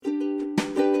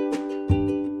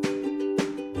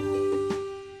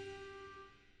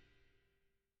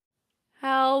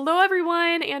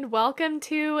everyone, and welcome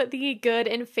to the Good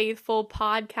and Faithful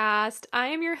podcast. I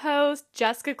am your host,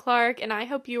 Jessica Clark, and I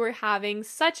hope you are having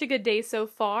such a good day so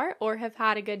far, or have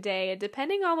had a good day,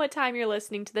 depending on what time you're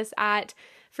listening to this at.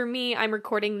 For me, I'm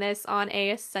recording this on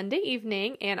a Sunday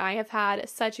evening, and I have had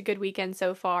such a good weekend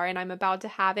so far, and I'm about to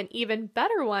have an even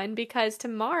better one because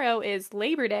tomorrow is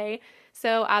Labor Day.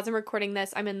 So as I'm recording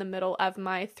this, I'm in the middle of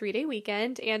my 3-day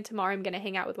weekend, and tomorrow I'm going to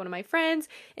hang out with one of my friends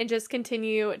and just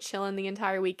continue chilling the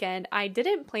entire weekend. I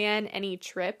didn't plan any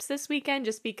trips this weekend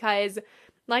just because,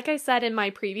 like I said in my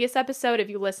previous episode, if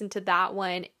you listened to that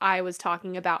one, I was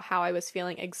talking about how I was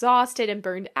feeling exhausted and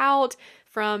burned out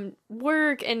from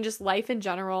work and just life in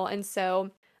general. And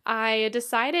so I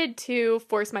decided to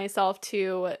force myself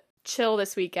to chill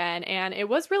this weekend, and it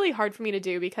was really hard for me to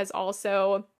do because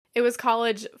also it was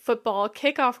college football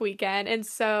kickoff weekend, and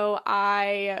so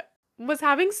I was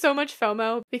having so much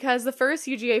FOMO because the first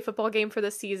UGA football game for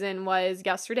the season was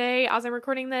yesterday as I'm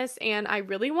recording this, and I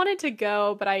really wanted to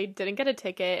go, but I didn't get a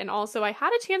ticket. And also I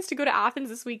had a chance to go to Athens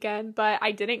this weekend, but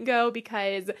I didn't go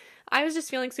because I was just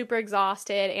feeling super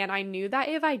exhausted, and I knew that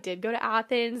if I did go to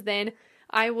Athens, then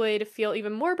I would feel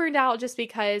even more burned out just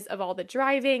because of all the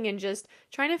driving and just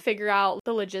trying to figure out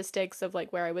the logistics of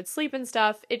like where I would sleep and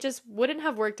stuff. It just wouldn't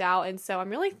have worked out, and so I'm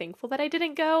really thankful that I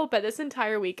didn't go. But this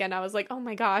entire weekend I was like, oh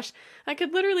my gosh, I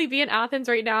could literally be in Athens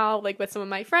right now, like with some of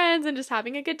my friends and just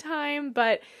having a good time.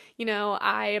 But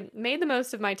I made the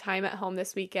most of my time at home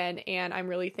this weekend, and I'm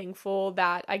really thankful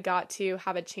that I got to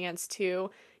have a chance to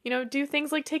do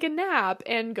things like take a nap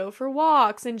and go for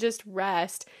walks and just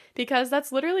rest, because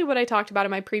that's literally what I talked about in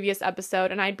my previous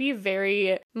episode, and I'd be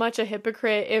very much a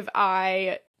hypocrite if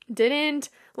I didn't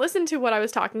listen to what I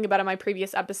was talking about in my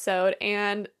previous episode.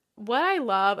 And what I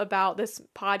love about this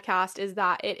podcast is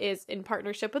that it is in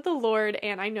partnership with the Lord,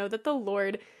 and I know that the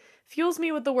Lord fuels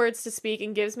me with the words to speak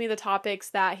and gives me the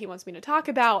topics that he wants me to talk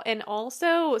about. And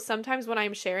also, sometimes when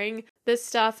I'm sharing this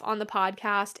stuff on the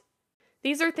podcast,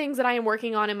 these are things that I am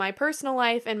working on in my personal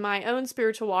life and my own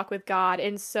spiritual walk with God.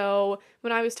 And so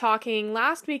when I was talking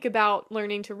last week about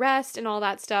learning to rest and all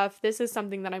that stuff, this is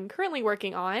something that I'm currently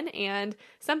working on and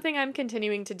something I'm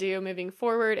continuing to do moving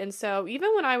forward. And so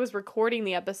even when I was recording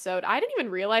the episode, I didn't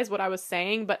even realize what I was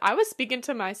saying, but I was speaking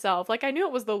to myself. Like, I knew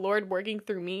it was the Lord working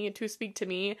through me to speak to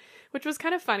me, which was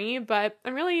kind of funny, but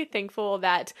I'm really thankful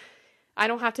that I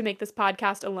don't have to make this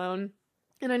podcast alone.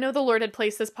 And I know the Lord had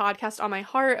placed this podcast on my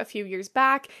heart a few years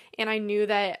back, and I knew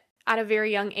that at a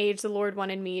very young age, the Lord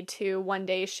wanted me to one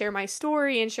day share my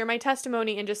story and share my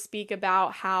testimony and just speak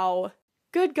about how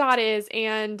good God is,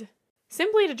 and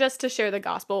simply to share the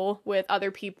gospel with other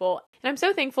people. And I'm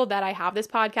so thankful that I have this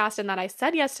podcast and that I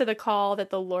said yes to the call that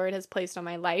the Lord has placed on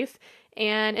my life.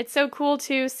 And it's so cool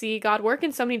to see God work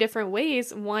in so many different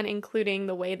ways, one including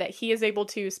the way that he is able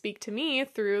to speak to me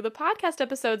through the podcast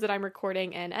episodes that I'm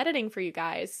recording and editing for you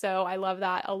guys. So I love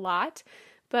that a lot.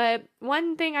 But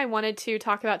one thing I wanted to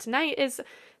talk about tonight is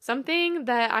something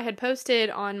that I had posted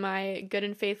on my Good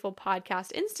and Faithful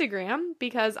podcast Instagram,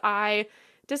 because I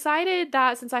decided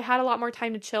that since I had a lot more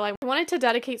time to chill, I wanted to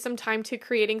dedicate some time to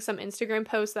creating some Instagram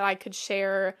posts that I could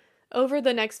share over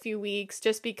the next few weeks,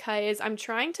 just because I'm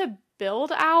trying to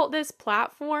build out this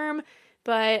platform,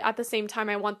 but at the same time,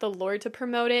 I want the Lord to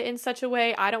promote it in such a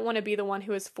way. I don't want to be the one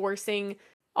who is forcing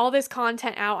all this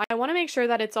content out. I want to make sure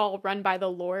that it's all run by the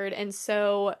Lord. And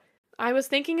so I was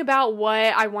thinking about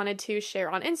what I wanted to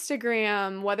share on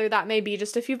Instagram, whether that may be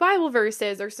just a few Bible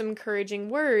verses or some encouraging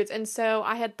words. And so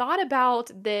I had thought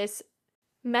about this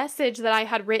message that I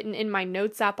had written in my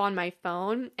notes app on my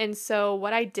phone. And so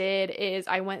what I did is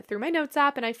I went through my notes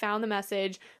app and I found the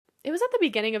message. It was at the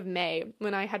beginning of May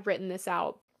when I had written this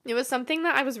out. It was something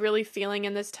that I was really feeling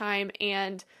in this time,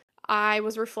 and I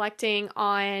was reflecting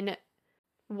on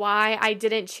why I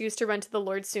didn't choose to run to the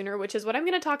Lord sooner, which is what I'm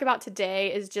going to talk about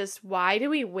today, is just why do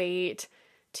we wait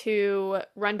to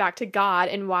run back to God,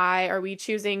 and why are we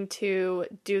choosing to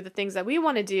do the things that we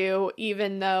want to do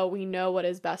even though we know what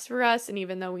is best for us, and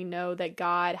even though we know that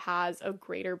God has a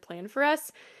greater plan for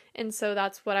us. And so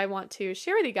that's what I want to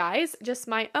share with you guys, just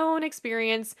my own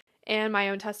experience and my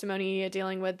own testimony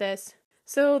dealing with this.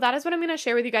 So that is what I'm going to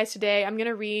share with you guys today. I'm going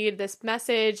to read this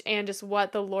message and just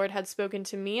what the Lord had spoken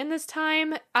to me in this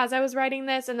time as I was writing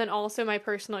this, and then also my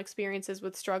personal experiences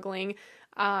with struggling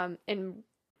and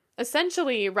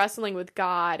essentially wrestling with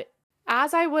God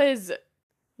as I was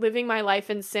living my life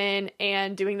in sin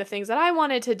and doing the things that I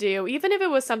wanted to do, even if it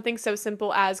was something so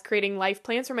simple as creating life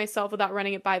plans for myself without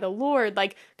running it by the Lord,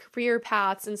 like career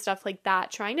paths and stuff like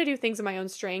that, trying to do things in my own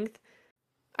strength.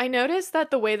 I noticed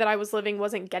that the way that I was living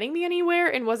wasn't getting me anywhere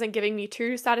and wasn't giving me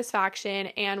true satisfaction.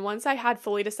 And once I had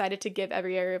fully decided to give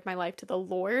every area of my life to the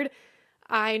Lord,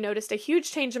 I noticed a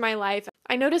huge change in my life.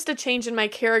 I noticed a change in my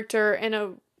character and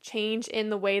a change in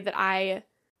the way that I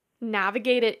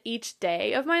navigated each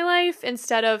day of my life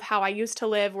instead of how I used to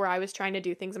live, where I was trying to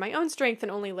do things in my own strength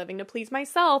and only living to please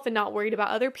myself and not worried about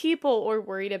other people or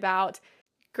worried about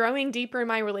growing deeper in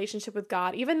my relationship with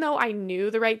God, even though I knew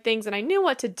the right things and I knew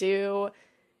what to do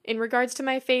in regards to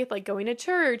my faith, like going to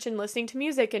church and listening to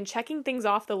music and checking things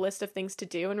off the list of things to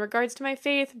do in regards to my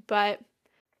faith. But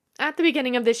at the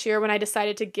beginning of this year, when I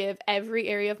decided to give every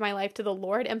area of my life to the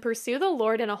Lord and pursue the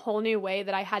Lord in a whole new way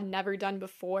that I had never done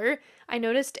before, I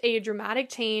noticed a dramatic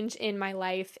change in my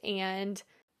life, and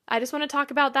I just want to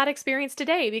talk about that experience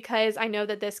today because I know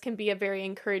that this can be a very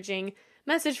encouraging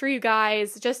message for you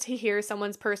guys, just to hear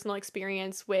someone's personal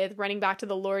experience with running back to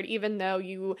the Lord, even though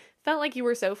you felt like you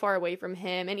were so far away from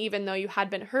Him, and even though you had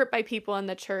been hurt by people in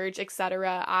the church,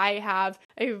 etc. I have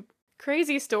a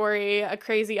crazy story, a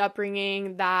crazy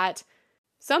upbringing that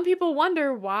some people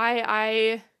wonder why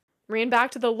I ran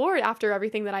back to the Lord after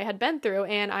everything that I had been through,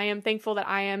 and I am thankful that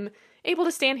I am able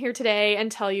to stand here today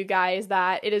and tell you guys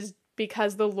that it is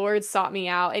because the Lord sought me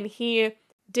out, and He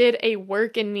did a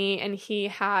work in me, and He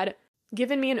had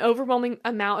given me an overwhelming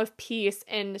amount of peace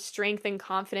and strength and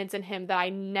confidence in Him that I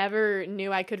never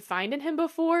knew I could find in Him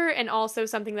before, and also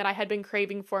something that I had been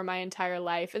craving for my entire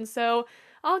life. And so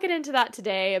I'll get into that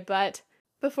today, but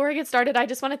before I get started, I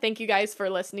just want to thank you guys for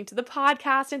listening to the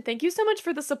podcast, and thank you so much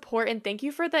for the support, and thank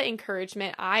you for the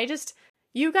encouragement.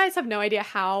 You guys have no idea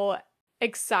how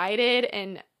excited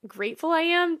and grateful I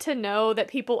am to know that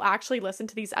people actually listen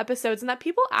to these episodes and that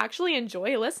people actually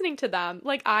enjoy listening to them.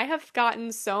 Like, I have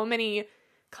gotten so many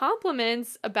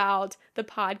compliments about the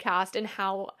podcast and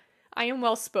how I am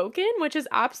well spoken, which is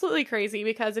absolutely crazy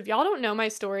because if y'all don't know my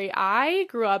story, I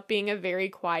grew up being a very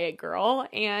quiet girl,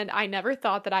 and I never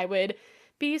thought that I would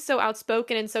be so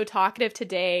outspoken and so talkative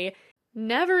today.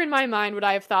 Never in my mind would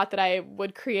I have thought that I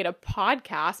would create a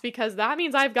podcast, because that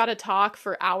means I've got to talk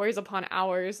for hours upon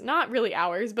hours, not really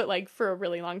hours, but like for a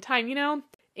really long time, you know?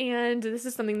 And this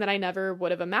is something that I never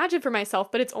would have imagined for myself,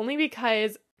 but it's only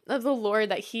because of the Lord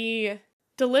that He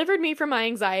delivered me from my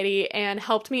anxiety and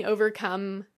helped me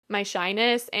overcome my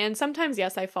shyness. And sometimes,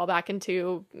 yes, I fall back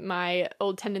into my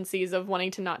old tendencies of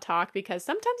wanting to not talk because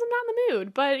sometimes I'm not in the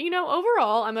mood. But, you know,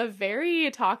 overall, I'm a very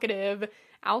talkative,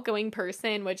 outgoing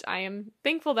person, which I am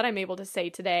thankful that I'm able to say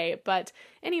today. But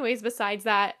anyways, besides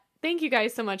that, thank you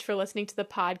guys so much for listening to the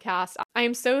podcast. I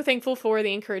am so thankful for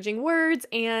the encouraging words,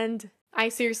 and I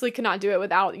seriously could not do it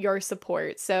without your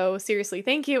support. So seriously,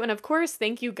 thank you. And of course,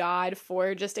 thank you, God,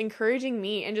 for just encouraging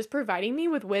me and just providing me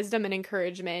with wisdom and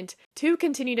encouragement to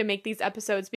continue to make these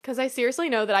episodes, because I seriously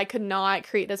know that I could not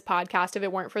create this podcast if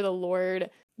it weren't for the Lord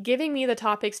giving me the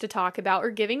topics to talk about, or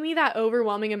giving me that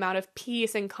overwhelming amount of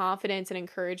peace and confidence and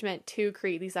encouragement to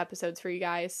create these episodes for you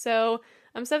guys. So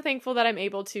I'm so thankful that I'm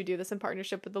able to do this in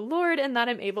partnership with the Lord, and that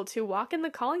I'm able to walk in the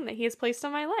calling that He has placed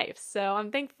on my life. So I'm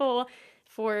thankful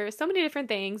for so many different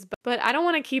things, but I don't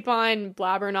want to keep on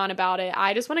blabbering on about it.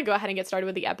 I just want to go ahead and get started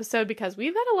with the episode because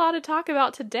we've got a lot to talk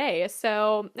about today.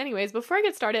 So anyways, before I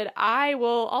get started, I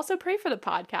will also pray for the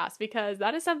podcast, because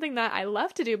that is something that I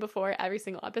love to do before every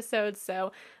single episode.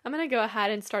 So I'm going to go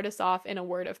ahead and start us off in a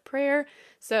word of prayer.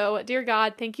 So dear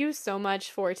God, thank you so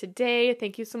much for today.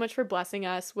 Thank you so much for blessing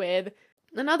us with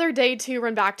another day to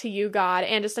run back to you, God,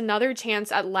 and just another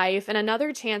chance at life and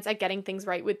another chance at getting things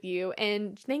right with you.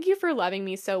 And thank you for loving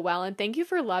me so well, and thank you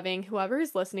for loving whoever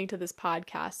is listening to this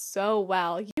podcast so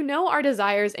well. You know our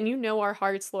desires and you know our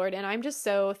hearts, Lord, and I'm just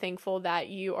so thankful that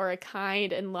you are a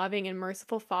kind and loving and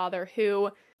merciful Father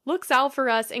who looks out for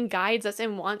us and guides us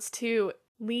and wants to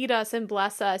lead us and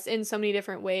bless us in so many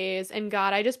different ways. And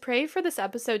God, I just pray for this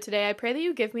episode today. I pray that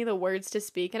you give me the words to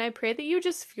speak, and I pray that you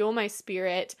just fuel my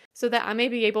spirit so that I may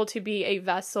be able to be a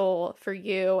vessel for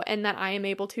you, and that I am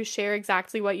able to share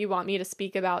exactly what you want me to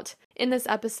speak about in this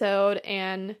episode.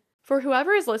 And for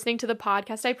whoever is listening to the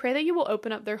podcast, I pray that you will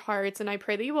open up their hearts, and I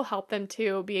pray that you will help them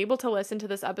to be able to listen to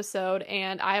this episode.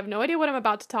 And I have no idea what I'm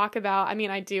about to talk about. I mean,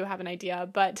 I do have an idea,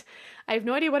 but I have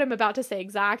no idea what I'm about to say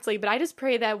exactly. But I just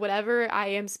pray that whatever I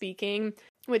am speaking,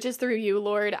 which is through you,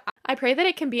 Lord, I pray that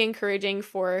it can be encouraging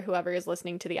for whoever is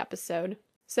listening to the episode.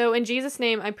 So in Jesus'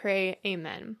 name, I pray,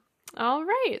 amen. All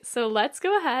right, so let's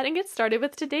go ahead and get started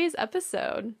with today's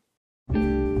episode.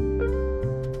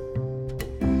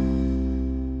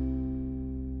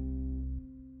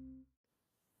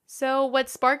 So what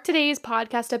sparked today's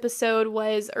podcast episode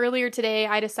was earlier today,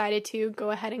 I decided to go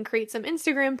ahead and create some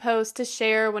Instagram posts to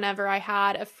share whenever I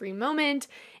had a free moment.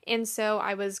 And so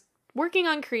I was working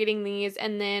on creating these,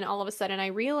 and then all of a sudden I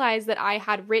realized that I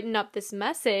had written up this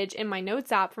message in my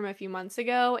notes app from a few months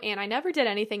ago, and I never did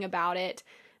anything about it.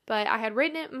 but I had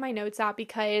written it in my notes app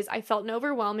because I felt an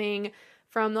overwhelming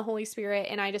from the Holy Spirit,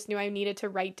 and I just knew I needed to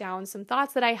write down some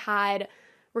thoughts that I had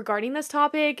regarding this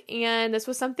topic, and this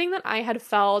was something that I had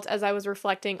felt as I was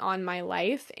reflecting on my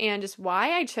life and just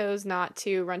why I chose not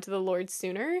to run to the Lord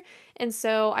sooner. And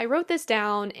so I wrote this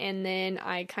down, and then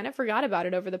I kind of forgot about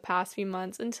it over the past few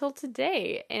months until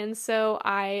today. And so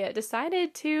I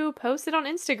decided to post it on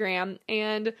Instagram,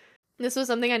 and this was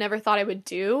something I never thought I would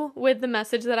do with the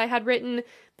message that I had written,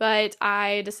 but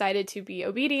I decided to be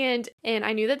obedient, and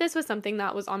I knew that this was something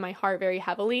that was on my heart very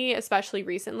heavily, especially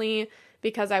recently,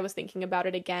 because I was thinking about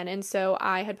it again. And so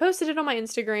I had posted it on my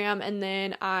Instagram, and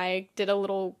then I did a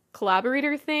little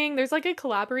collaborator thing. There's like a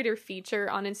collaborator feature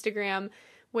on Instagram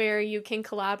where you can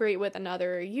collaborate with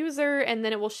another user, and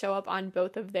then it will show up on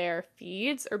both of their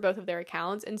feeds or both of their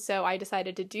accounts. And so I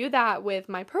decided to do that with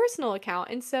my personal account.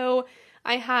 And so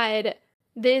I had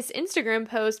this Instagram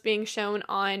post being shown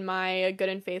on my Good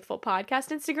and Faithful podcast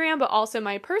Instagram, but also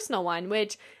my personal one,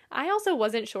 which I also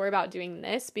wasn't sure about doing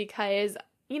this because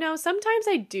sometimes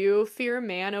I do fear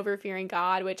man over fearing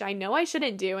God, which I know I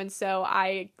shouldn't do. And so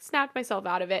I snapped myself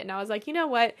out of it. And I was like, you know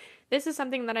what? This is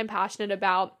something that I'm passionate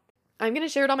about. I'm going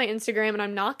to share it on my Instagram, and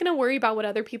I'm not going to worry about what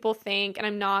other people think. And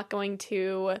I'm not going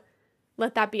to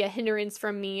let that be a hindrance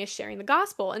from me sharing the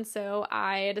gospel. And so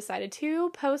I decided to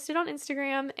post it on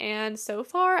Instagram. And so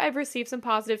far I've received some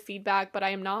positive feedback, but I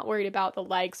am not worried about the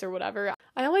likes or whatever.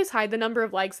 I always hide the number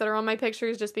of likes that are on my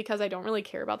pictures just because I don't really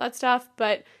care about that stuff.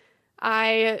 But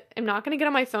I am not going to get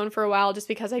on my phone for a while just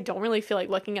because I don't really feel like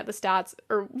looking at the stats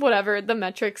or whatever, the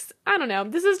metrics. I don't know.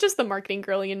 This is just the marketing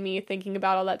girly in me thinking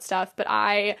about all that stuff. But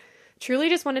I truly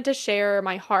just wanted to share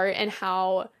my heart and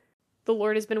how the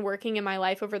Lord has been working in my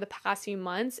life over the past few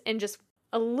months, and just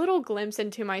a little glimpse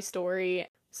into my story.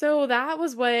 So that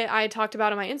was what I talked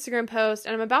about on my Instagram post,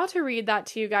 and I'm about to read that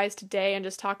to you guys today and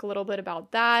just talk a little bit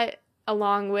about that,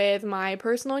 along with my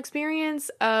personal experience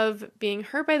of being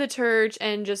hurt by the church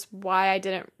and just why I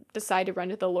didn't decide to run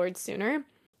to the Lord sooner.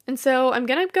 And so I'm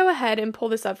going to go ahead and pull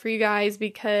this up for you guys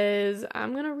because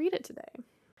I'm going to read it today.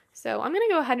 So I'm going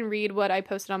to go ahead and read what I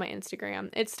posted on my Instagram.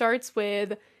 It starts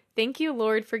with, "Thank you,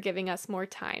 Lord, for giving us more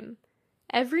time.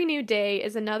 Every new day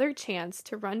is another chance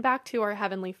to run back to our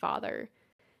Heavenly Father.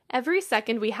 Every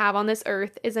second we have on this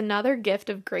earth is another gift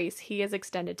of grace He has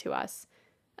extended to us.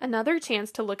 Another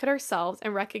chance to look at ourselves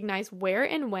and recognize where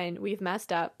and when we've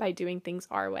messed up by doing things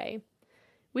our way.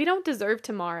 We don't deserve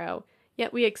tomorrow,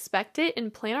 yet we expect it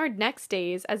and plan our next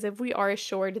days as if we are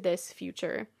assured this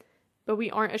future. But we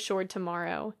aren't assured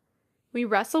tomorrow. We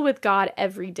wrestle with God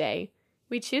every day.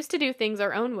 We choose to do things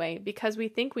our own way because we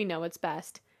think we know what's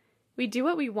best. We do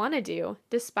what we want to do,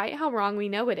 despite how wrong we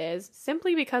know it is,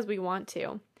 simply because we want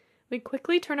to. We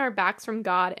quickly turn our backs from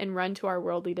God and run to our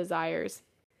worldly desires.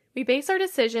 We base our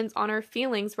decisions on our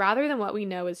feelings rather than what we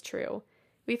know is true.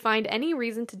 We find any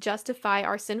reason to justify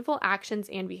our sinful actions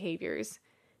and behaviors.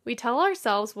 We tell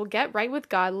ourselves we'll get right with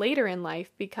God later in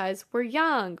life because we're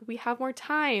young, we have more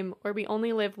time, or we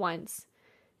only live once.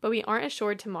 But we aren't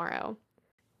assured tomorrow.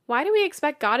 Why do we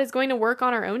expect God is going to work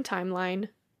on our own timeline?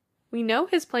 We know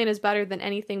His plan is better than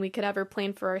anything we could ever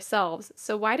plan for ourselves,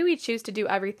 so why do we choose to do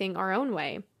everything our own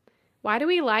way? Why do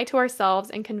we lie to ourselves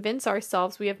and convince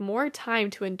ourselves we have more time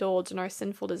to indulge in our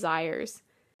sinful desires?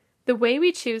 The way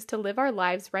we choose to live our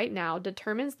lives right now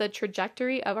determines the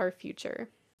trajectory of our future."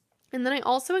 And then I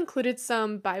also included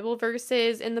some Bible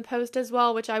verses in the post as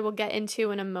well, which I will get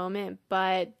into in a moment,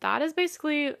 but that is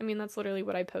basically, that's literally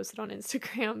what I posted on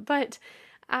Instagram, but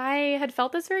I had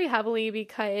felt this very heavily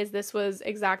because this was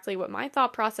exactly what my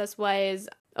thought process was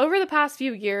over the past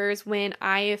few years when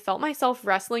I felt myself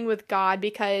wrestling with God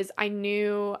because I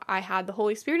knew I had the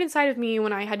Holy Spirit inside of me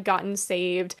when I had gotten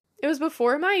saved. It was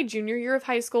before my junior year of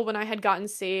high school when I had gotten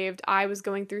saved. I was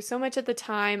going through so much at the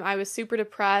time. I was super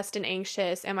depressed and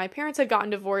anxious, and my parents had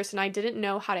gotten divorced, and I didn't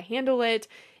know how to handle it,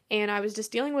 and I was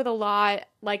just dealing with a lot.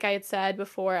 Like I had said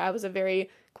before, I was a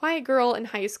very quiet girl in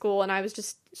high school, and I was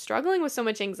just struggling with so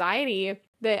much anxiety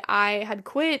that I had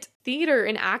quit theater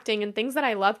and acting and things that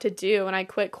I love to do, and I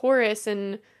quit chorus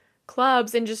and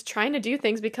clubs and just trying to do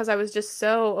things because I was just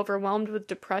so overwhelmed with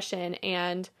depression,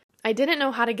 and I didn't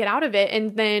know how to get out of it.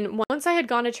 And then once I had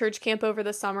gone to church camp over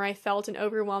the summer, I felt an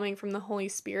overwhelming from the Holy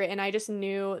Spirit, and I just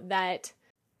knew that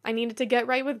I needed to get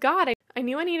right with God. I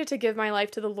knew I needed to give my life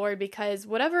to the Lord because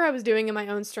whatever I was doing in my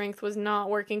own strength was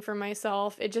not working for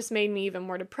myself. It just made me even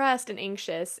more depressed and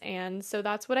anxious. And so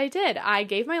that's what I did. I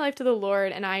gave my life to the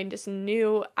Lord, and I just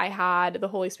knew I had the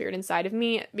Holy Spirit inside of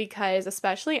me because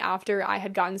especially after I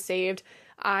had gotten saved,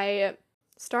 I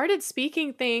started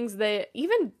speaking things that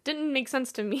even didn't make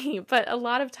sense to me, but a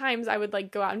lot of times I would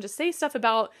like go out and just say stuff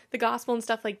about the gospel and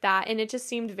stuff like that, and it just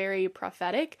seemed very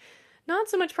prophetic. Not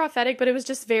so much prophetic, but it was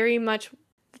just very much,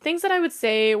 the things that I would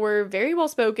say were very well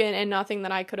spoken and nothing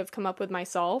that I could have come up with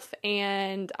myself,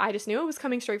 and I just knew it was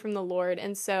coming straight from the Lord.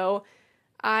 And so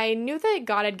I knew that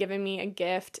God had given me a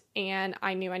gift, and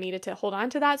I knew I needed to hold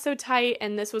on to that so tight.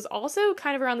 And this was also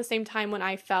kind of around the same time when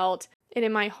I felt it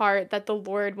in my heart that the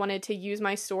Lord wanted to use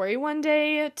my story one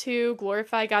day to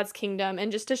glorify God's kingdom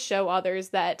and just to show others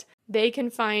that they can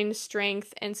find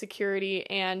strength and security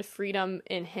and freedom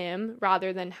in Him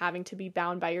rather than having to be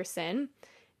bound by your sin.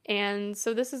 And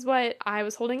so this is what I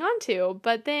was holding on to.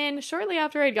 But then shortly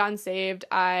after I'd gotten saved,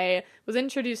 I was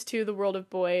introduced to the world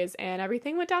of boys, and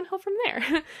everything went downhill from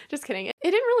there. Just kidding. It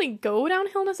didn't really go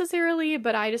downhill necessarily,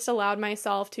 but I just allowed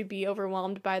myself to be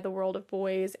overwhelmed by the world of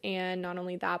boys. And not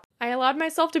only that, I allowed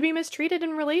myself to be mistreated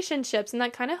in relationships, and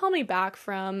that kind of held me back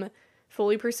from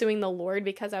fully pursuing the Lord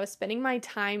because I was spending my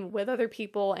time with other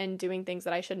people and doing things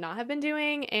that I should not have been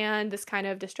doing. And this kind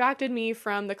of distracted me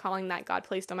from the calling that God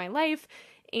placed on my life.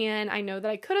 And I know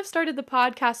that I could have started the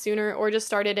podcast sooner or just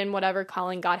started in whatever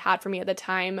calling God had for me at the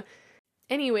time.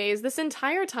 Anyways, this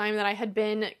entire time that I had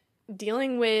been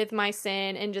dealing with my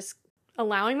sin and just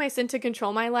allowing my sin to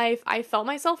control my life, I felt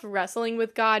myself wrestling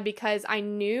with God because I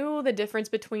knew the difference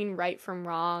between right from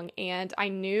wrong, and I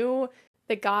knew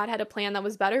that God had a plan that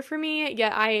was better for me,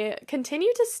 yet I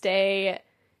continued to stay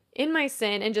in my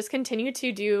sin and just continue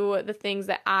to do the things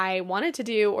that I wanted to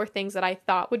do, or things that I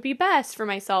thought would be best for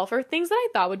myself, or things that I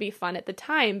thought would be fun at the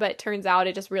time, but it turns out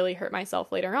it just really hurt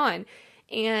myself later on.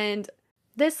 And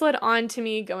this led on to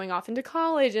me going off into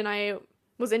college, and I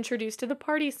was introduced to the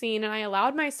party scene, and I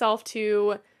allowed myself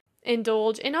to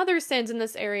indulge in other sins in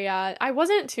this area. I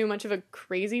wasn't too much of a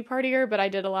crazy partier, but I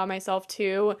did allow myself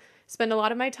to spend a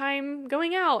lot of my time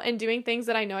going out and doing things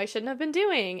that I know I shouldn't have been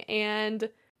doing, and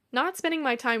not spending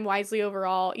my time wisely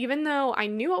overall, even though I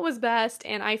knew what was best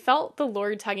and I felt the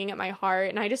Lord tugging at my heart,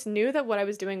 and I just knew that what I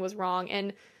was doing was wrong,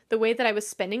 and the way that I was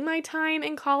spending my time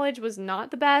in college was not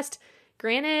the best.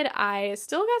 Granted, I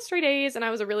still got straight A's and I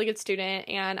was a really good student,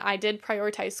 and I did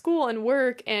prioritize school and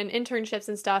work and internships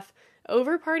and stuff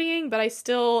over partying, but I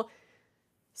still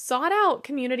sought out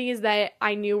communities that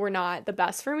I knew were not the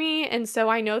best for me. And so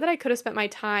I know that I could have spent my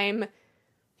time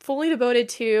fully devoted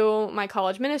to my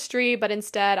college ministry, but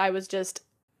instead I was just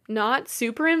not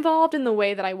super involved in the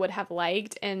way that I would have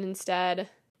liked,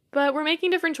 but we're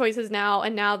making different choices now,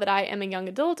 and now that I am a young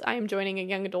adult, I am joining a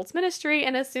young adults ministry,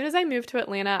 and as soon as I move to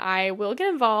Atlanta, I will get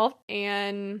involved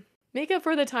and make up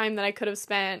for the time that I could have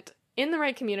spent in the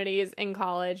right communities in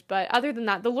college. But other than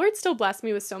that, the Lord still blessed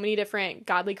me with so many different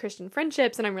godly Christian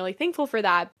friendships, and I'm really thankful for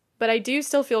that, but I do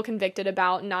still feel convicted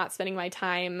about not spending my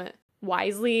time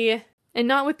wisely and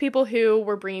not with people who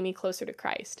were bringing me closer to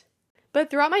Christ. But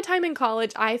throughout my time in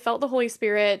college, I felt the Holy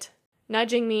Spirit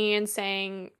nudging me and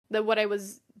saying that what I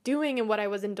was doing and what I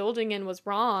was indulging in was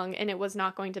wrong and it was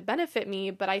not going to benefit me,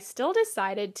 but I still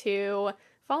decided to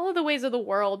follow the ways of the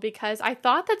world because I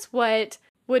thought that's what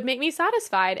would make me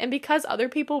satisfied. And because other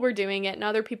people were doing it and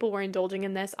other people were indulging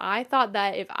in this, I thought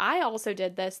that if I also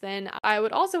did this, then I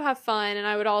would also have fun and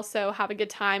I would also have a good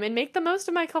time and make the most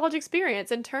of my college experience.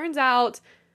 And turns out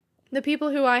the people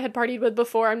who I had partied with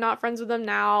before, I'm not friends with them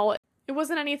now. It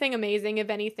wasn't anything amazing. If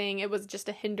anything, it was just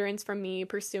a hindrance from me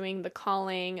pursuing the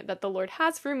calling that the Lord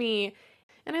has for me.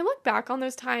 And I look back on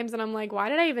those times and I'm like, why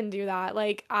did I even do that?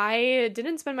 Like, I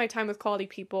didn't spend my time with quality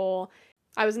people.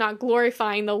 I was not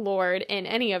glorifying the Lord in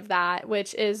any of that,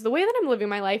 which is the way that I'm living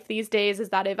my life these days, is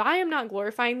that if I am not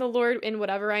glorifying the Lord in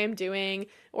whatever I am doing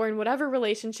or in whatever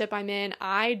relationship I'm in,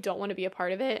 I don't want to be a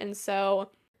part of it. And so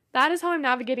that is how I'm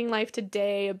navigating life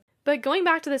today. But going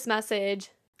back to this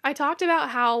message, I talked about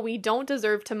how we don't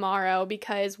deserve tomorrow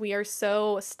because we are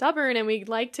so stubborn and we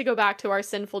like to go back to our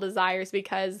sinful desires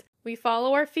because we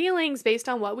follow our feelings based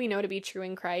on what we know to be true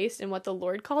in Christ and what the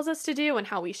Lord calls us to do and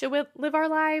how we should live our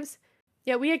lives.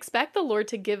 Yet we expect the Lord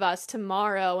to give us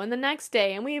tomorrow and the next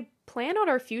day, and we plan out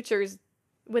our futures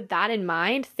with that in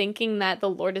mind, thinking that the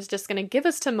Lord is just going to give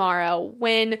us tomorrow,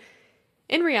 when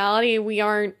in reality we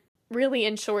aren't really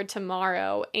insured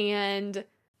tomorrow, and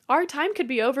our time could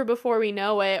be over before we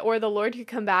know it, or the Lord could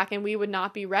come back and we would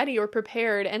not be ready or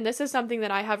prepared. And this is something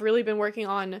that I have really been working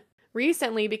on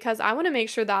recently because I want to make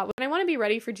sure that I want to be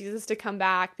ready for Jesus to come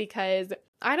back, because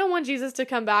I don't want Jesus to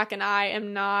come back and I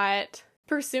am not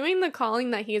pursuing the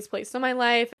calling that He has placed on my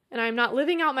life, and I'm not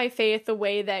living out my faith the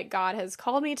way that God has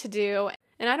called me to do,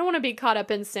 and I don't want to be caught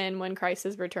up in sin when Christ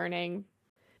is returning.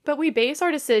 But we base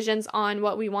our decisions on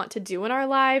what we want to do in our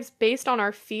lives based on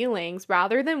our feelings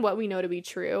rather than what we know to be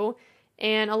true.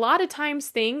 And a lot of times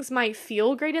things might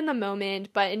feel great in the moment,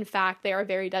 but in fact, they are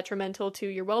very detrimental to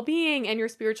your well-being and your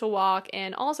spiritual walk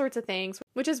and all sorts of things,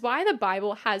 which is why the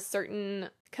Bible has certain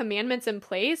commandments in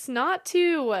place, not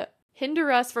to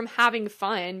hinder us from having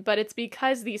fun, but it's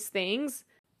because these things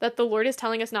that the Lord is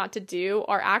telling us not to do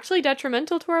are actually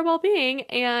detrimental to our well-being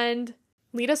and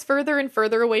lead us further and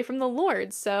further away from the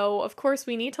Lord. So, of course,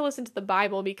 we need to listen to the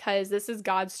Bible because this is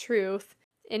God's truth.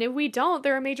 And if we don't,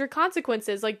 there are major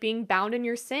consequences like being bound in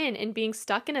your sin and being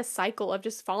stuck in a cycle of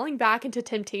just falling back into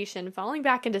temptation, falling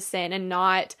back into sin, and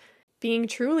not being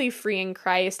truly free in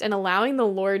Christ and allowing the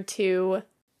Lord to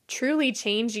truly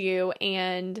change you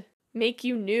and make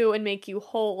you new and make you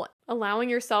whole, allowing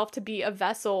yourself to be a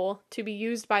vessel to be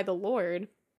used by the Lord.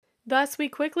 Thus, we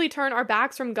quickly turn our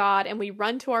backs from God and we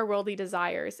run to our worldly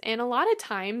desires. And a lot of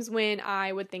times when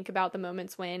I would think about the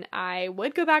moments when I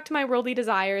would go back to my worldly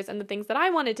desires and the things that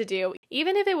I wanted to do,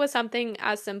 even if it was something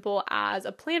as simple as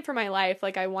a plan for my life,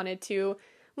 like I wanted to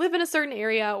live in a certain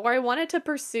area or I wanted to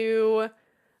pursue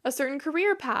a certain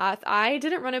career path, I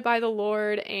didn't run it by the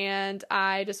Lord and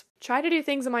I just tried to do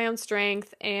things in my own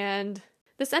strength. And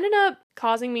this ended up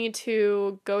causing me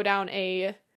to go down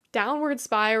a downward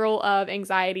spiral of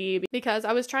anxiety because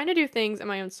I was trying to do things in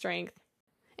my own strength.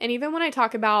 And even when I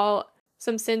talk about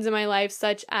some sins in my life,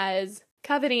 such as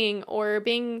coveting or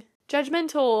being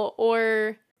judgmental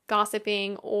or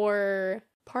gossiping or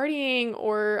partying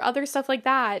or other stuff like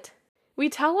that, we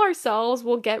tell ourselves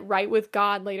we'll get right with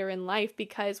God later in life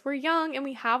because we're young and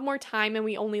we have more time and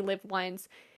we only live once.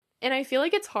 And I feel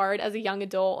like it's hard as a young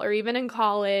adult or even in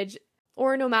college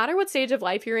or no matter what stage of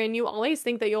life you're in, you always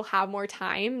think that you'll have more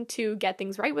time to get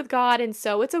things right with God. And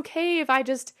so it's okay if I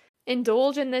just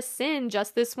indulge in this sin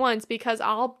just this once because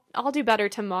I'll do better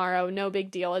tomorrow. No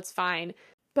big deal. It's fine.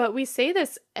 But we say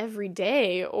this every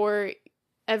day or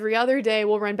every other day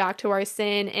we'll run back to our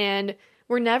sin and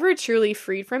we're never truly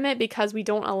freed from it because we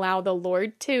don't allow the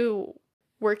Lord to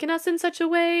work in us in such a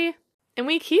way. And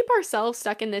we keep ourselves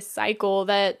stuck in this cycle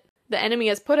that the enemy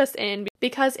has put us in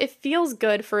because it feels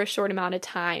good for a short amount of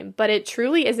time, but it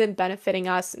truly isn't benefiting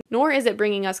us, nor is it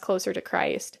bringing us closer to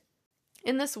Christ.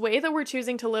 In this way that we're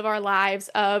choosing to live our lives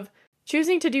of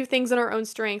choosing to do things in our own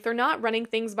strength or not running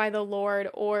things by the Lord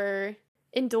or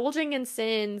indulging in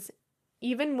sins,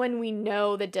 even when we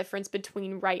know the difference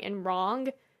between right and wrong,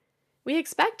 we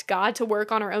expect God to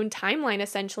work on our own timeline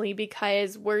essentially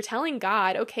because we're telling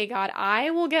God, okay, God, I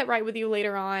will get right with you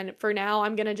later on. For now,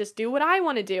 I'm going to just do what I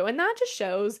want to do. And that just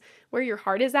shows where your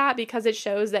heart is at because it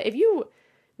shows that if you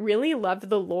really loved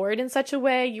the Lord in such a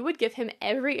way, you would give him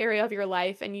every area of your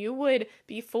life and you would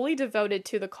be fully devoted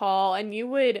to the call and you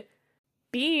would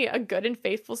be a good and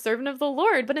faithful servant of the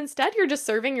Lord. But instead, you're just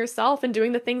serving yourself and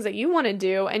doing the things that you want to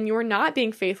do and you're not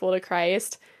being faithful to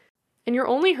Christ. And you're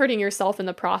only hurting yourself in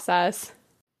the process.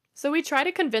 So we try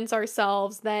to convince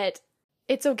ourselves that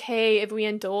it's okay if we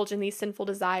indulge in these sinful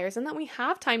desires and that we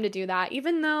have time to do that,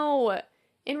 even though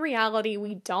in reality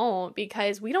we don't,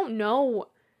 because we don't know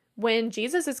when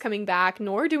Jesus is coming back,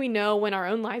 nor do we know when our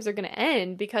own lives are going to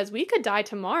end, because we could die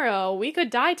tomorrow, we could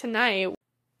die tonight.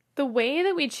 The way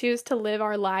that we choose to live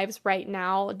our lives right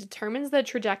now determines the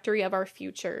trajectory of our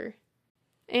future.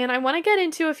 And I want to get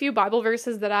into a few Bible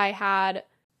verses that I had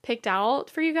picked out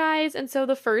for you guys. And so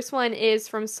the first one is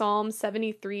from Psalm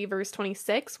 73 verse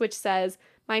 26, which says,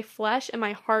 "My flesh and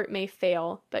my heart may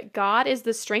fail, but God is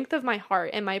the strength of my heart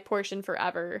and my portion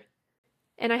forever."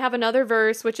 And I have another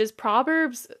verse, which is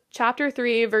Proverbs chapter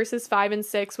 3 verses 5 and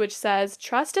 6, which says,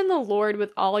 "Trust in the Lord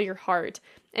with all your heart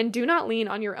and do not lean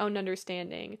on your own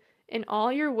understanding. In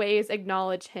all your ways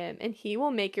acknowledge him and he will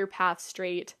make your path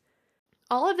straight."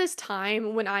 All of this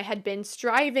time when I had been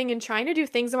striving and trying to do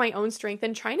things in my own strength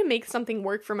and trying to make something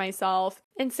work for myself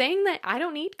and saying that I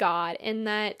don't need God and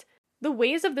that the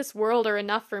ways of this world are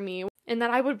enough for me and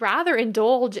that I would rather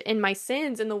indulge in my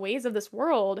sins in the ways of this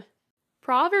world.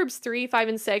 Proverbs 3, 5,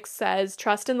 and 6 says,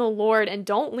 "Trust in the Lord and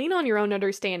don't lean on your own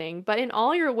understanding, but in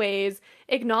all your ways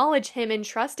acknowledge him and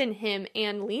trust in him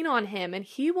and lean on him and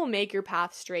he will make your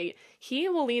path straight. He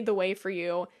will lead the way for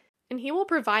you and he will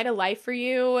provide a life for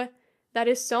you that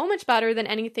is so much better than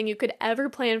anything you could ever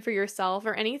plan for yourself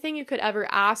or anything you could ever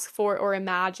ask for or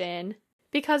imagine.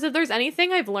 Because if there's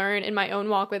anything I've learned in my own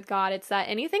walk with God, it's that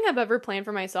anything I've ever planned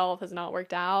for myself has not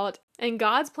worked out. And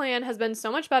God's plan has been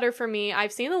so much better for me.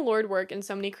 I've seen the Lord work in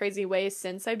so many crazy ways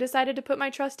since I've decided to put my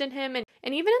trust in him.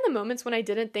 And even in the moments when I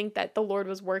didn't think that the Lord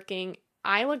was working,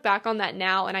 I look back on that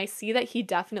now and I see that he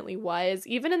definitely was.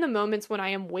 Even in the moments when I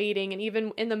am waiting and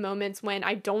even in the moments when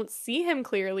I don't see him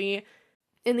clearly,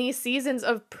 in these seasons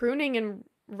of pruning and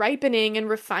ripening and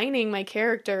refining my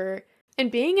character, And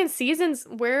being in seasons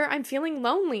where I'm feeling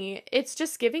lonely, it's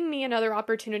just giving me another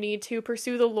opportunity to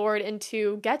pursue the Lord and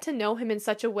to get to know Him in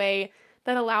such a way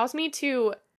that allows me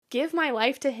to give my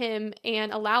life to Him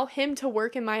and allow Him to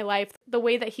work in my life the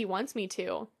way that He wants me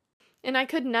to. And I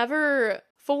could never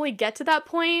fully get to that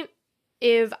point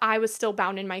if I was still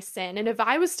bound in my sin and if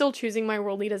I was still choosing my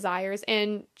worldly desires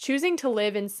and choosing to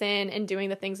live in sin and doing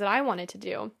the things that I wanted to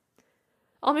do.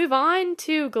 I'll move on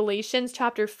to Galatians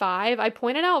chapter 5. I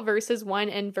pointed out verses 1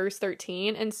 and verse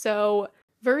 13. And so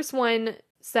verse 1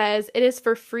 says, "It is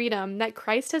for freedom that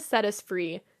Christ has set us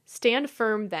free. Stand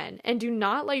firm then, and do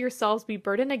not let yourselves be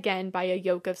burdened again by a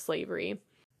yoke of slavery."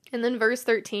 And then verse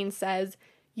 13 says,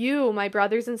 "You, my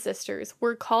brothers and sisters,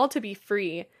 were called to be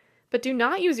free, but do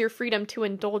not use your freedom to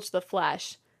indulge the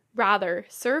flesh. Rather,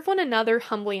 serve one another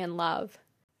humbly in love."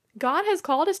 God has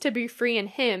called us to be free in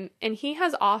Him, and He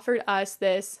has offered us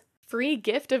this free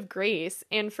gift of grace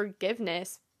and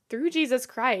forgiveness through Jesus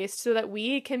Christ so that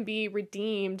we can be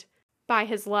redeemed by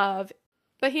His love.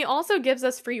 But He also gives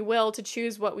us free will to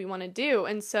choose what we want to do,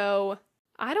 and so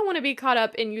I don't want to be caught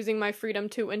up in using my freedom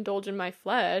to indulge in my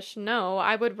flesh. No,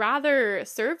 I would rather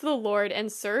serve the Lord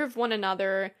and serve one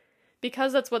another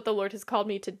because that's what the Lord has called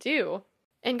me to do.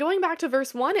 And going back to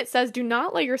verse 1, it says, "Do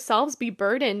not let yourselves be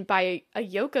burdened by a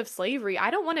yoke of slavery." I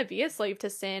don't want to be a slave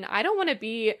to sin. I don't want to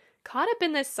be caught up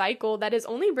in this cycle that is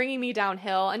only bringing me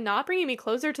downhill and not bringing me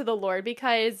closer to the Lord,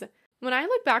 because when I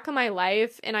look back on my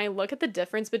life and I look at the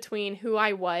difference between who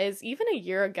I was even a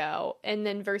year ago and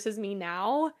then versus me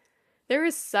now, there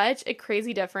is such a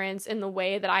crazy difference in the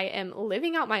way that I am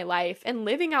living out my life and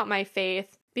living out my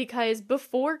faith, because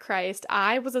before Christ,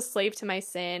 I was a slave to my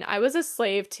sin. I was a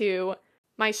slave to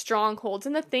my strongholds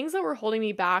and the things that were holding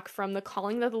me back from the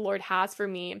calling that the Lord has for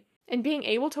me and being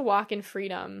able to walk in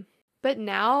freedom. But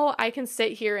now I can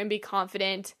sit here and be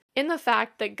confident in the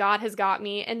fact that God has got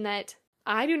me and that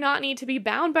I do not need to be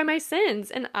bound by my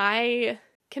sins and I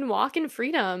can walk in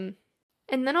freedom.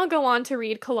 And then I'll go on to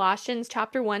read Colossians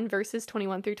chapter 1 verses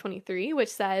 21 through 23, which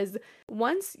says,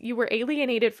 "Once you were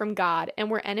alienated from God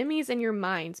and were enemies in your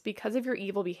minds because of your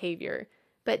evil behavior,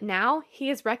 but now He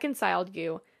has reconciled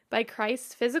you by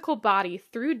Christ's physical body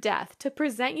through death to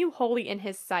present you holy in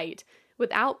His sight,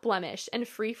 without blemish and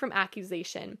free from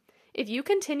accusation. If you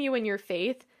continue in your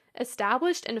faith,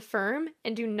 established and firm,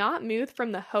 and do not move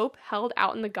from the hope held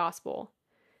out in the gospel.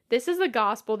 This is the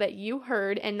gospel that you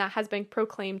heard and that has been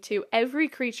proclaimed to every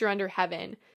creature under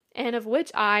heaven, and of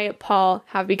which I, Paul,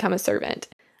 have become a servant."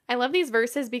 I love these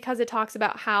verses because it talks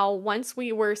about how once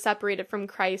we were separated from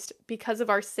Christ because of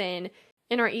our sin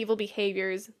and our evil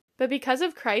behaviors, but because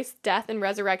of Christ's death and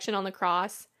resurrection on the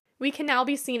cross, we can now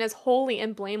be seen as holy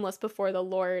and blameless before the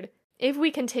Lord if we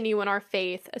continue in our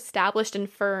faith, established and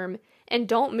firm, and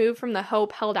don't move from the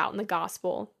hope held out in the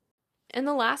gospel. And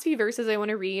the last few verses I want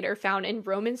to read are found in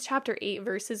Romans chapter 8,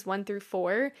 verses 1 through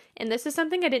 4. And this is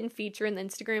something I didn't feature in the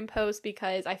Instagram post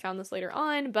because I found this later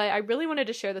on, but I really wanted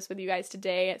to share this with you guys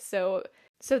today. So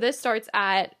this starts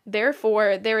at,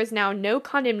 "Therefore, there is now no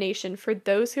condemnation for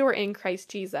those who are in Christ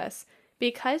Jesus.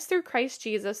 Because through Christ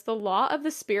Jesus, the law of the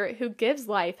Spirit who gives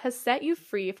life has set you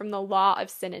free from the law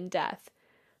of sin and death.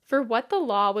 For what the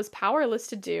law was powerless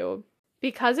to do,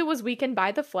 because it was weakened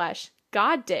by the flesh,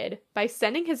 God did by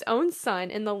sending His own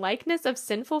Son in the likeness of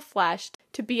sinful flesh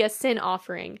to be a sin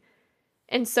offering.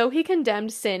 And so He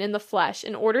condemned sin in the flesh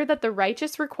in order that the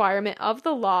righteous requirement of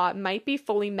the law might be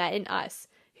fully met in us,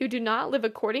 who do not live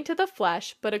according to the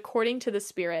flesh, but according to the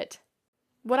Spirit."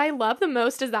 What I love the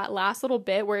most is that last little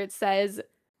bit where it says,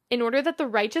 "In order that the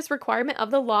righteous requirement of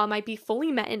the law might be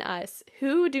fully met in us,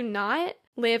 who do not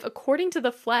live according to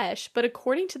the flesh, but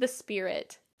according to the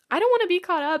Spirit." I don't want to be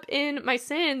caught up in my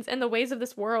sins and the ways of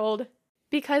this world,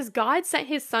 because God sent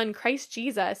His Son, Christ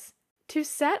Jesus, to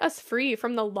set us free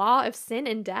from the law of sin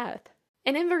and death.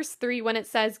 And in verse 3, when it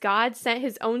says God sent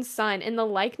His own Son in the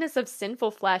likeness of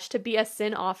sinful flesh to be a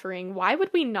sin offering, why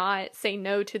would we not say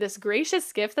no to this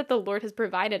gracious gift that the Lord has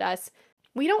provided us?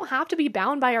 We don't have to be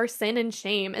bound by our sin and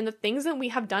shame and the things that we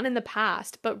have done in the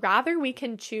past, but rather we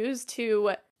can choose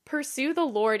to pursue the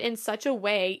Lord in such a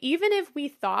way, even if we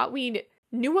thought we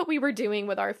knew what we were doing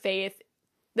with our faith.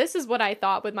 This is what I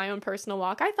thought with my own personal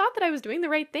walk. I thought that I was doing the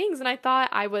right things and I thought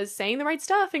I was saying the right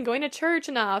stuff and going to church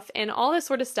enough and all this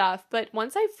sort of stuff. But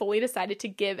once I fully decided to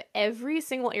give every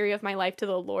single area of my life to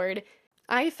the Lord,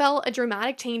 I felt a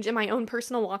dramatic change in my own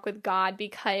personal walk with God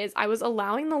because I was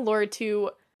allowing the Lord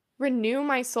to renew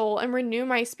my soul and renew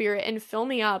my spirit and fill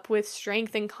me up with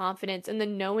strength and confidence in the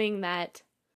knowing that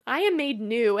I am made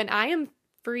new and I am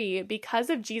free because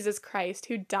of Jesus Christ,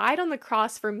 who died on the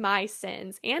cross for my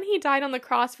sins, and He died on the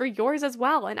cross for yours as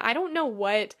well. And I don't know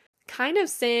what kind of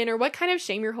sin or what kind of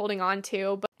shame you're holding on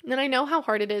to. But then I know how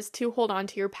hard it is to hold on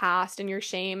to your past and your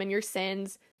shame and your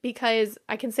sins, because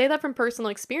I can say that from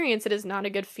personal experience, it is not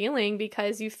a good feeling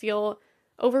because you feel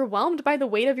overwhelmed by the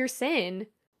weight of your sin.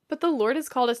 But the Lord has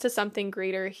called us to something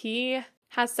greater. He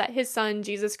has set his son,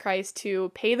 Jesus Christ,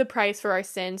 to pay the price for our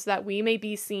sins so that we may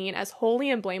be seen as holy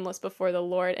and blameless before the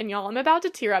Lord. And y'all, I'm about to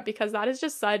tear up because that is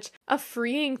just such a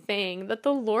freeing thing, that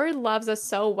the Lord loves us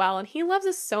so well and he loves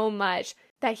us so much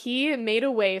that he made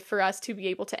a way for us to be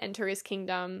able to enter his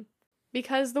kingdom.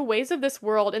 Because the ways of this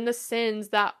world and the sins,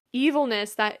 that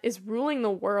evilness that is ruling the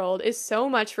world is so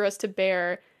much for us to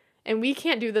bear, and we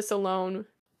can't do this alone.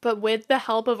 But with the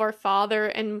help of our Father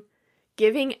and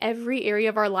giving every area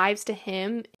of our lives to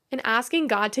him and asking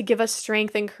God to give us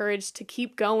strength and courage to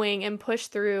keep going and push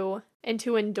through and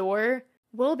to endure,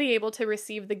 we'll be able to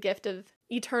receive the gift of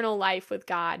eternal life with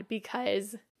God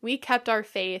because we kept our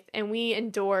faith and we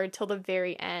endured till the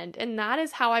very end. And that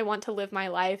is how I want to live my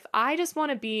life. I just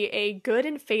want to be a good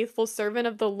and faithful servant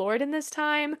of the Lord in this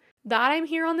time that I'm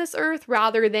here on this earth,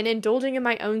 rather than indulging in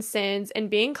my own sins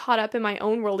and being caught up in my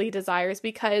own worldly desires,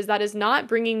 because that is not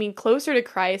bringing me closer to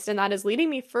Christ, and that is leading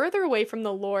me further away from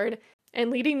the Lord and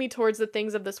leading me towards the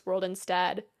things of this world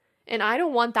instead. And I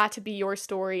don't want that to be your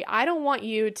story. I don't want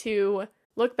you to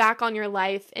look back on your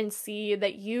life and see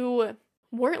that you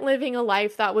weren't living a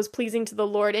life that was pleasing to the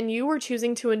Lord, and you were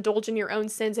choosing to indulge in your own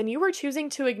sins, and you were choosing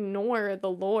to ignore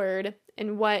the Lord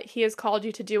and what he has called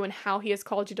you to do and how he has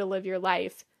called you to live your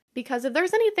life. Because if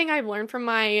there's anything I've learned from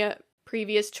my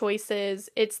previous choices,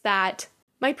 it's that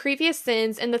my previous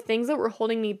sins and the things that were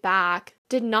holding me back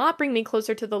did not bring me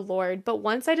closer to the Lord. But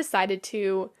once I decided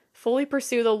to fully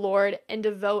pursue the Lord and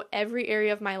devote every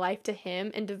area of my life to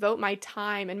him and devote my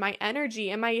time and my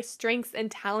energy and my strengths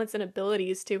and talents and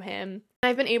abilities to him,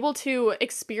 I've been able to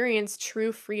experience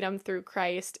true freedom through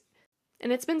Christ.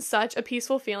 And it's been such a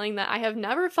peaceful feeling that I have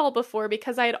never felt before,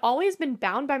 because I had always been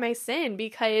bound by my sin,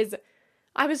 because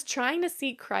I was trying to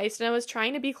seek Christ and I was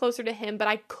trying to be closer to him, but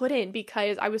I couldn't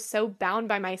because I was so bound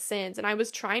by my sins, and I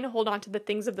was trying to hold on to the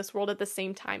things of this world at the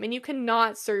same time. And you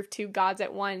cannot serve two gods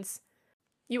at once.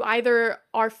 You either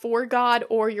are for God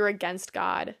or you're against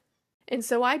God. And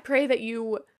so I pray that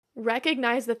you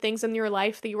recognize the things in your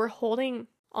life that you are holding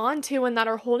on to and that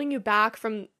are holding you back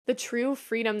from the true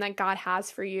freedom that God has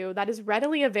for you, that is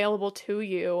readily available to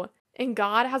you. And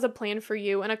God has a plan for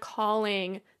you and a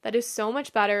calling that is so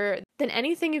much better than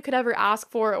anything you could ever ask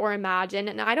for or imagine.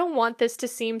 And I don't want this to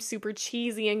seem super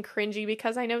cheesy and cringy,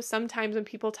 because I know sometimes when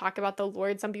people talk about the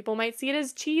Lord, some people might see it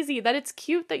as cheesy, that it's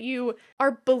cute that you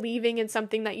are believing in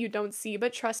something that you don't see.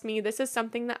 But trust me, this is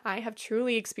something that I have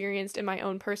truly experienced in my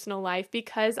own personal life,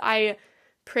 because I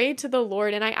prayed to the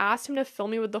Lord and I asked him to fill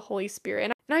me with the Holy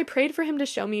Spirit. And I prayed for him to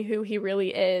show me who he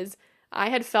really is. I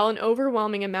had felt an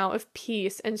overwhelming amount of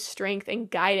peace and strength and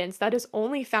guidance that is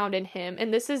only found in him.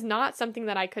 And this is not something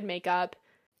that I could make up.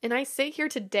 And I sit here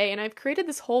today and I've created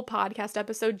this whole podcast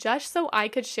episode just so I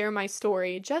could share my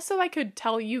story, just so I could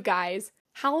tell you guys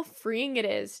how freeing it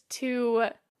is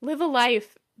to live a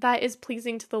life that is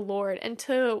pleasing to the Lord and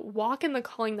to walk in the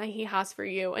calling that he has for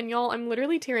you. And y'all, I'm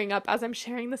literally tearing up as I'm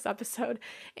sharing this episode,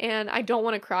 and I don't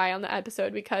want to cry on the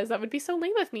episode because that would be so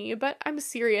lame of me, but I'm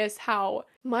serious how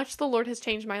much the Lord has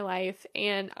changed my life,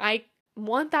 and I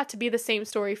want that to be the same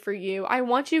story for you. I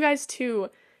want you guys to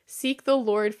seek the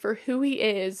Lord for who he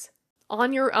is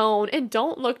on your own, and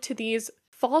don't look to these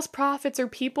false prophets or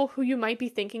people who you might be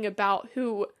thinking about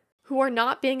who are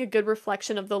not being a good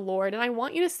reflection of the Lord. And I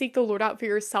want you to seek the Lord out for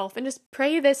yourself and just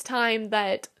pray this time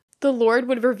that the Lord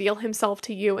would reveal himself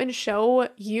to you and show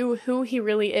you who he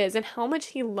really is and how much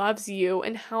he loves you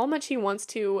and how much he wants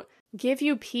to give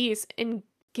you peace and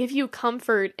give you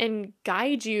comfort and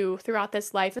guide you throughout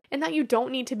this life, and that you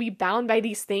don't need to be bound by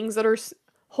these things that are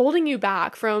holding you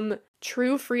back from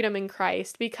true freedom in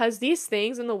Christ, because these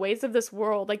things and the ways of this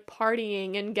world, like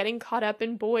partying and getting caught up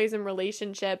in boys and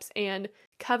relationships and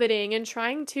coveting and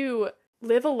trying to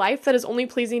live a life that is only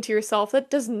pleasing to yourself, that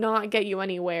does not get you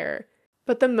anywhere.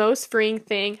 But the most freeing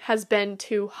thing has been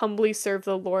to humbly serve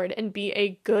the Lord and be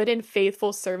a good and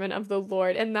faithful servant of the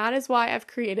Lord. And that is why I've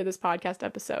created this podcast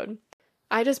episode.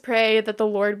 I just pray that the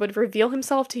Lord would reveal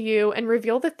himself to you and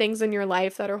reveal the things in your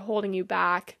life that are holding you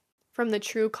back from the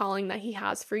true calling that he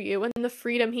has for you and the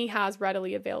freedom he has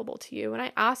readily available to you. And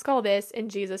I ask all this in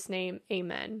Jesus' name,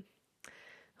 amen.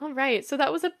 All right, so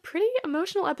that was a pretty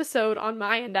emotional episode on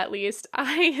my end, at least.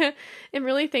 I am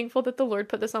really thankful that the Lord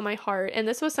put this on my heart, and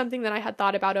this was something that I had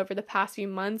thought about over the past few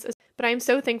months, but I'm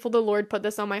so thankful the Lord put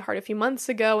this on my heart a few months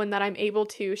ago and that I'm able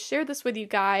to share this with you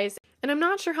guys. And I'm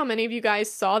not sure how many of you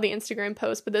guys saw the Instagram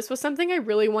post, but this was something I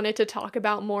really wanted to talk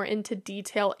about more into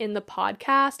detail in the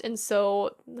podcast. And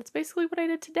so that's basically what I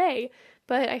did today.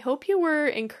 But I hope you were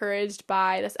encouraged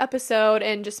by this episode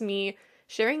and just me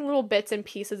sharing little bits and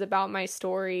pieces about my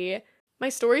story. My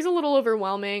story's a little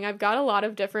overwhelming. I've got a lot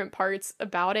of different parts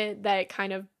about it that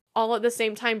kind of all at the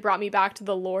same time brought me back to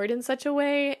the Lord in such a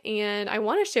way. And I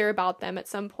want to share about them at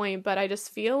some point, but I just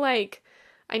feel like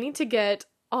I need to get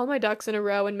all my ducks in a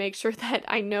row and make sure that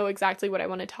I know exactly what I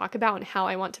want to talk about and how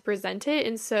I want to present it.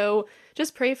 And so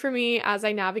just pray for me as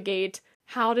I navigate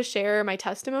how to share my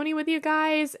testimony with you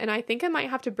guys. And I think I might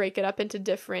have to break it up into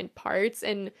different parts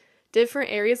and different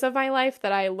areas of my life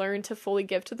that I learned to fully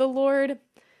give to the Lord.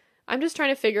 I'm just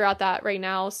trying to figure out that right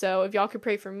now. So if y'all could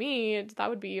pray for me, that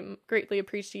would be greatly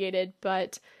appreciated.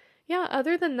 But yeah,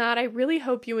 other than that, I really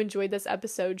hope you enjoyed this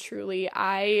episode truly.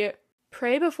 I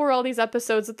pray before all these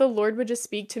episodes that the Lord would just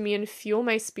speak to me and fuel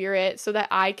my spirit so that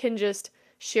I can just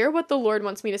share what the Lord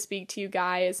wants me to speak to you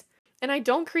guys. And I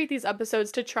don't create these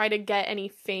episodes to try to get any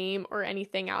fame or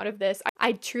anything out of this.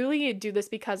 I truly do this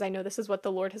because I know this is what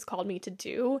the Lord has called me to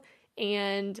do,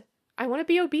 and I want to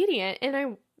be obedient, and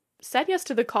I said yes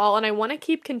to the call, and I want to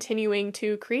keep continuing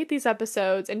to create these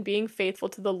episodes and being faithful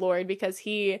to the Lord because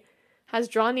He has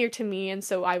drawn near to me, and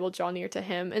so I will draw near to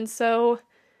Him. And so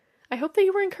I hope that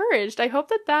you were encouraged. I hope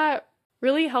that that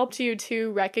really helped you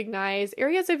to recognize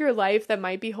areas of your life that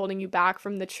might be holding you back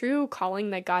from the true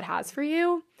calling that God has for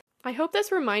you. I hope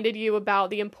this reminded you about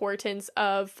the importance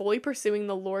of fully pursuing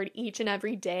the Lord each and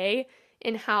every day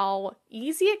and how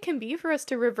easy it can be for us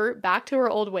to revert back to our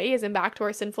old ways and back to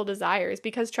our sinful desires.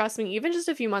 Because trust me, even just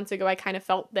a few months ago, I kind of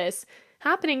felt this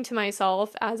happening to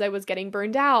myself as I was getting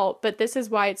burned out. But this is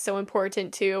why it's so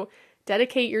important to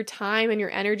dedicate your time and your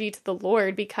energy to the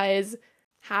Lord, because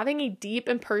having a deep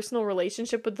and personal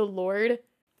relationship with the Lord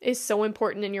is so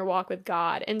important in your walk with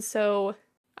God. And so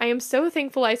I am so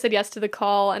thankful I said yes to the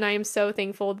call, and I am so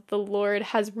thankful that the Lord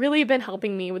has really been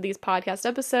helping me with these podcast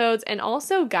episodes and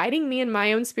also guiding me in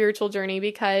my own spiritual journey,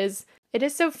 because it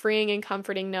is so freeing and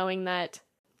comforting knowing that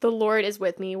the Lord is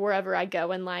with me wherever I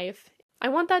go in life. I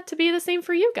want that to be the same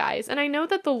for you guys. And I know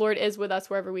that the Lord is with us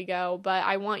wherever we go, but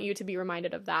I want you to be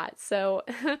reminded of that. So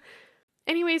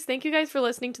anyways, thank you guys for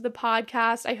listening to the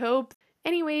podcast.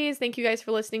 Thank you guys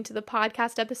for listening to the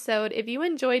podcast episode. If you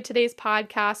enjoyed today's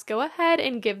podcast, go ahead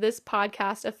and give this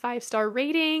podcast a 5-star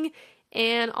rating.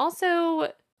 And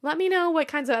also let me know what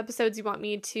kinds of episodes you want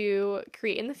me to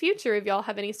create in the future. If y'all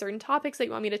have any certain topics that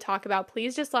you want me to talk about,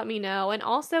 please just let me know. And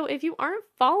also, if you aren't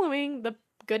following the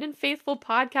Good and Faithful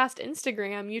Podcast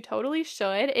Instagram, you totally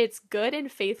should. It's Good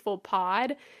and Faithful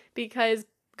Pod, because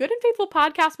Good and Faithful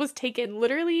Podcast was taken.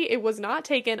 Literally, it was not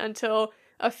taken until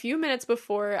a few minutes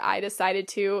before I decided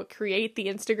to create the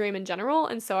Instagram in general,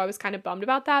 and so I was kind of bummed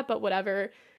about that, but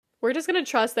whatever. We're just going to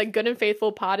trust that Good and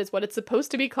Faithful Pod is what it's supposed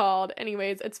to be called.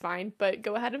 Anyways, it's fine, but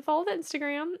go ahead and follow the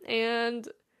Instagram, and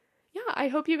yeah, I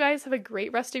hope you guys have a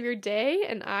great rest of your day,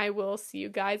 and I will see you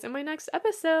guys in my next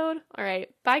episode. All right,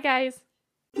 bye guys.